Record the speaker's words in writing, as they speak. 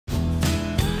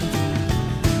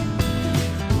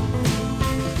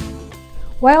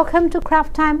Welcome to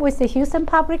Craft Time with the Houston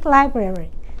Public Library.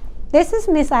 This is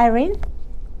Miss Irene.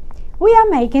 We are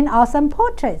making awesome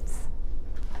portraits.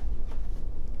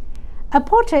 A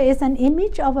portrait is an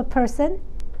image of a person.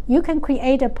 You can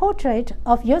create a portrait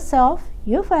of yourself,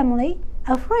 your family,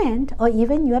 a friend, or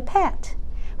even your pet.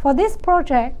 For this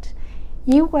project,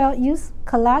 you will use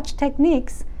collage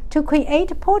techniques to create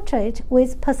a portrait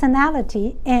with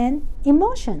personality and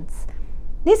emotions.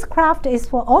 This craft is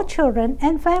for all children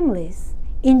and families.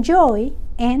 Enjoy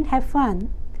and have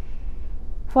fun.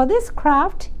 For this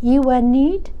craft, you will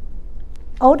need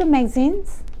old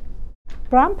magazines,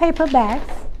 brown paper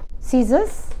bags,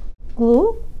 scissors,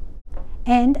 glue,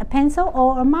 and a pencil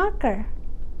or a marker.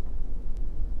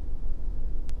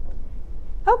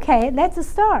 Okay, let's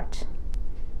start.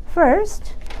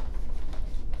 First,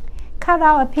 cut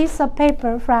out a piece of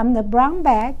paper from the brown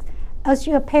bag as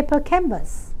your paper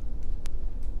canvas.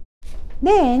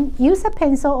 Then, use a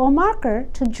pencil or marker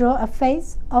to draw a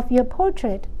face of your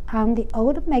portrait on the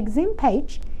old magazine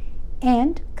page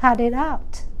and cut it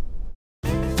out.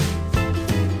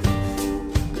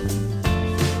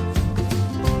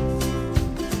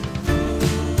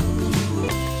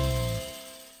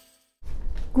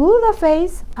 Glue the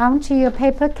face onto your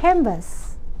paper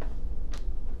canvas.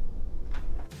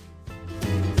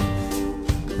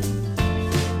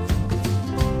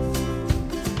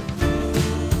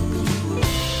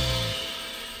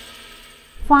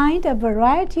 Find a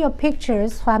variety of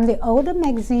pictures from the older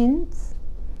magazines.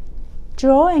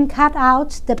 Draw and cut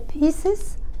out the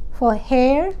pieces for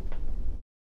hair,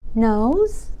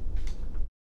 nose,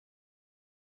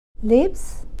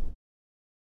 lips,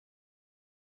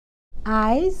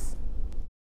 eyes,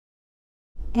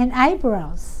 and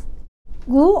eyebrows.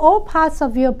 Glue all parts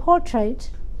of your portrait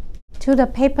to the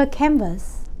paper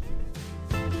canvas.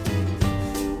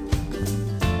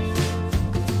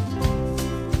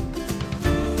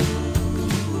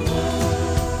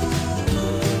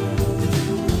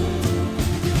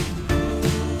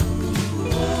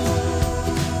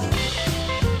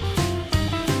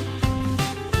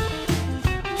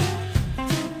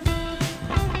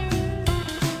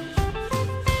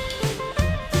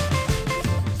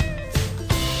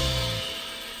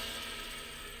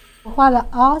 What an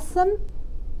awesome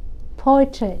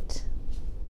portrait!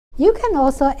 You can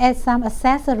also add some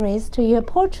accessories to your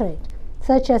portrait,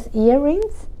 such as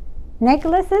earrings,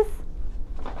 necklaces,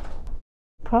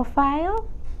 profile,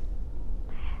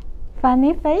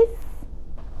 funny face.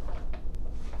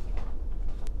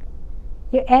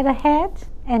 You add a hat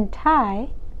and tie.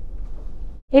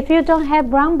 If you don't have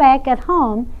brown bag at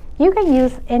home, you can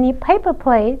use any paper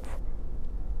plates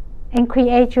and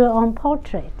create your own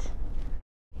portrait.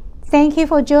 Thank you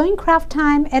for joining Craft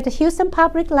Time at the Houston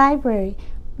Public Library.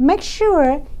 Make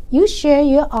sure you share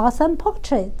your awesome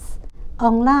portraits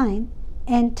online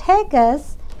and tag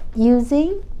us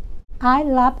using I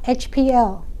Love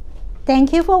HPL.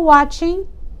 Thank you for watching.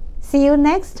 See you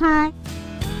next time.